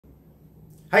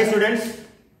Hi students,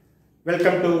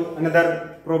 welcome to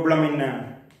another problem in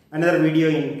another video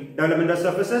in developmental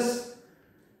surfaces.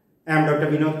 I am Dr.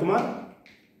 Vinodkumar,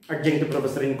 adjunct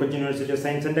professor in Kochi University of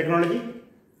Science and Technology.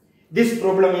 This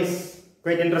problem is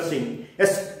quite interesting. A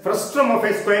frustum of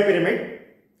a square pyramid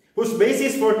whose base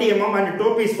is 40 mm and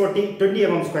top is 20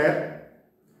 mm square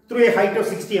through a height of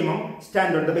 60 mm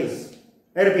stand on the base.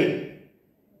 I repeat,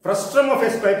 frustum of a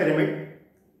square pyramid,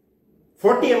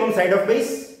 40 mm side of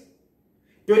base,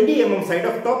 20 mm side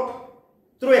of top,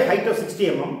 through a height of 60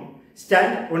 mm,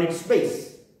 stand on its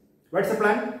base. What's the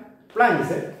plan? Plan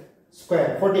is a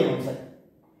square, 40 mm side.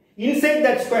 Inside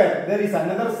that square, there is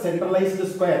another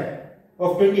centralized square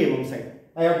of 20 mm side.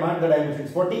 I have marked the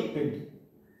dimensions 40, 20.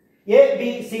 A,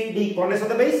 B, C, D corners of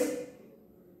the base.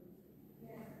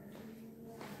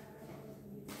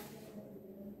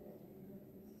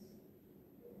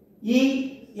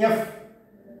 E, F,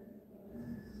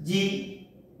 G,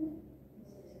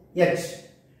 H.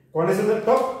 Corners of the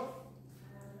top.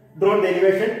 Drawn the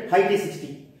elevation. Height is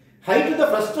 60. Height of the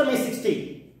frustum is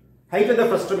 60. Height of the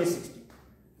frustum is 60.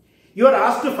 You are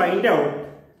asked to find out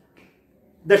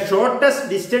the shortest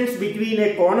distance between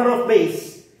a corner of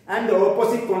base and the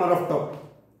opposite corner of top.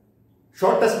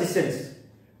 Shortest distance.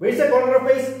 Where is the corner of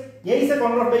base? A is the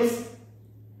corner of base.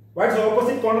 What is the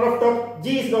opposite corner of top?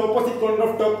 G is the opposite corner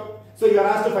of top. So you are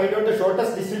asked to find out the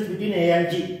shortest distance between A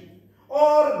and G,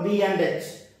 or B and H,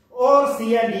 or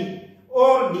C and E,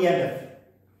 or D and F.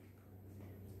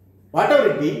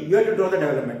 Whatever it be, you have to draw the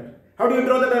development. How do you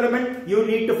draw the development? You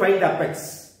need to find the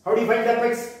apex. How do you find the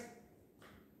apex?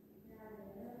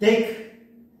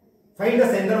 Find the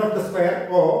center of the square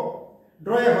O,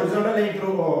 draw a horizontal line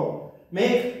through O,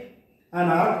 make an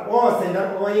arc O as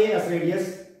center, OA as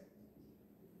radius,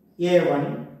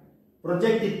 A1,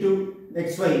 project it to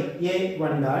XY,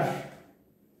 A1 dash,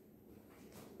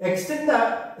 extend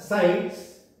the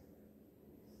sides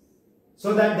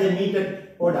so that they meet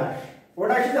at O dash. O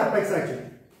dash is the apex actually.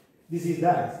 This is the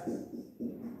axis.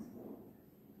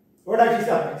 O dash is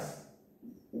the apex.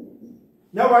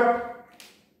 Now what?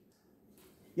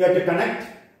 You have to connect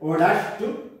O dash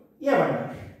to A1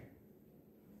 dash.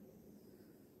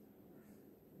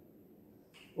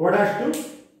 O dash to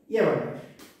A1 dash.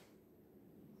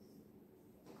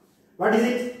 What is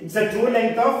it? It's a true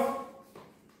length of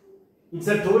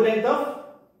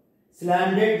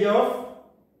slant edge of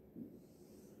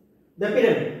the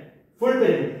pyramid, full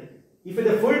pyramid. If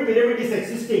the full pyramid is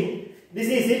existing, this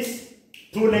is its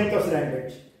true length of slant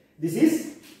edge. This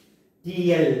is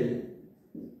TL.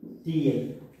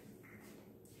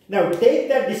 Now take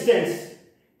that distance,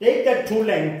 take that true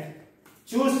length,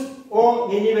 choose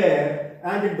O anywhere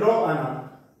and draw an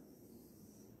arc.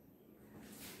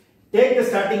 Take the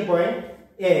starting point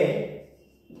A,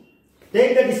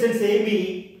 take the distance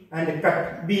AB and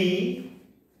cut B,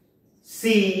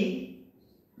 C,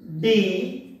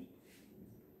 D,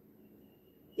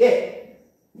 A.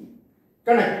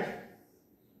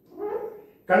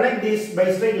 Connect these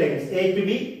by straight lines, A to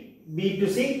B, B to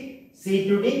C, C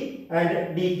to D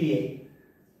and D to A.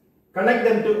 Connect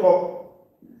them to O.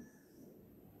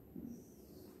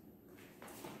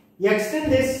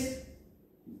 Extend this,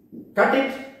 cut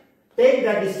it, take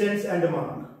that distance and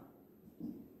mark.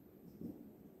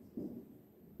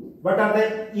 What are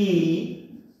they? E,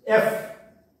 F,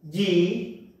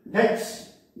 G, H,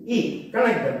 E.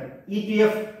 Connect them. E to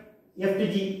F, F to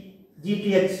G, G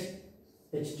to H,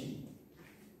 H to E.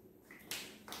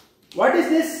 What is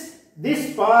this?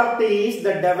 This part is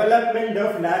the development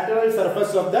of lateral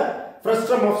surface of the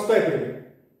frustum of square pyramid.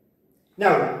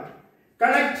 Now,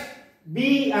 connect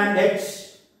B and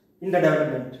H in the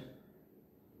development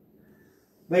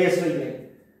by a straight line.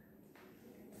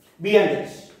 B and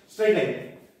H, straight line.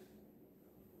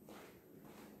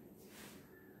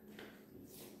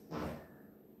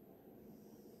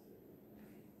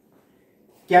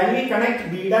 Can we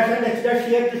connect B dash and H dash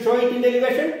here to show it in the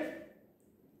elevation?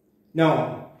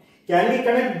 No. Can we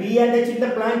connect B and H in the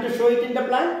plan to show it in the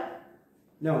plan?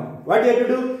 No. What you have to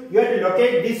do? You have to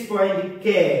locate this point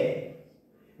K.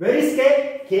 Where is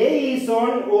K? K is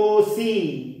on OC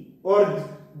or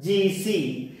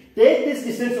GC. Take this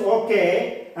distance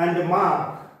OK and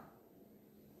mark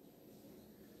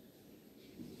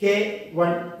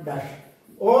K1 dash.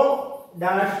 O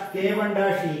dash K1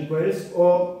 dash equals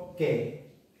OK.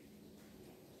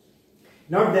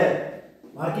 Not there.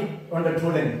 Mark it on the true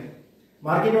length.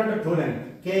 Mark it on the true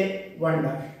length. K1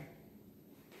 dash.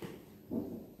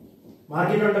 Mark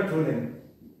it on the true length.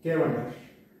 K1 dash.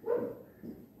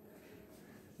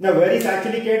 Now where is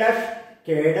actually K dash?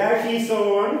 K dash is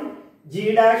on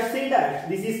G dash C dash.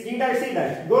 This is G dash C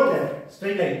dash. Go there.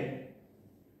 Straight line.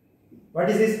 What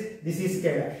is this? This is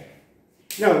K dash.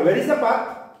 Now, where is the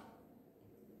path?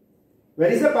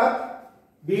 Where is the path?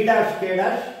 B dash K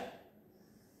dash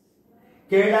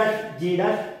G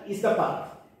dash is the path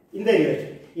in the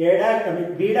relation. A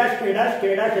dash, B dash K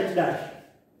dash H dash.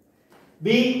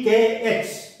 B K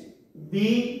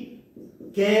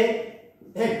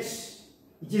H,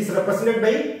 which is represented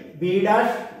by B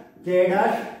dash K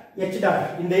dash H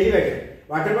dash in the elevation.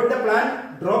 What about the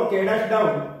plan? Drop K dash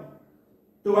down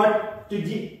to what? To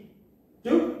GC.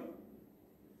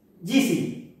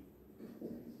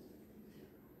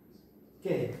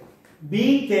 Okay.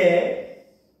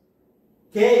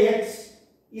 KX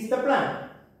is the plan.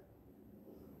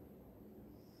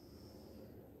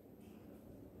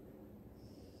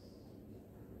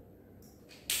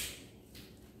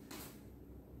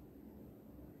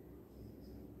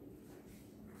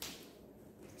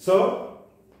 So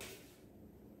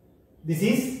this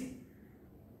is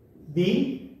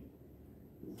BKH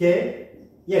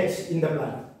in the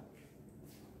plan.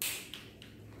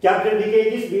 Capital BK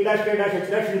is B dash K dash H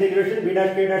dash in the derivation, B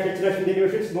dash K dash H dash in the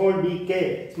derivation, small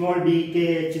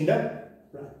bkh in the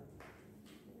plan.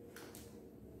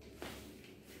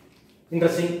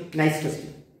 Interesting, nice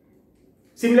question.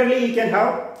 Similarly, you can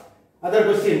have other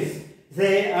questions.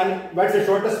 Say, what's the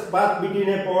shortest path between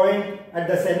a point at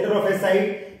the center of a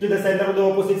side to the center of the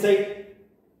opposite side?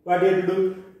 What do you have to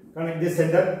do? Connect this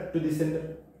center to this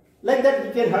center. Like that,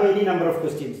 you can have any number of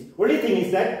questions. Only thing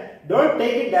is that don't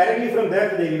take it directly from there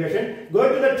to the elevation. Go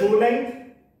to the true length.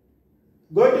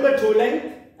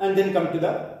 And then come to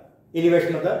the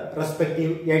elevation of the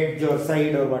respective edge or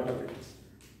side or whatever it is.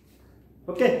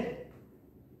 Okay.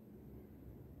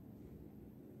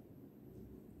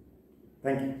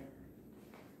 Thank you.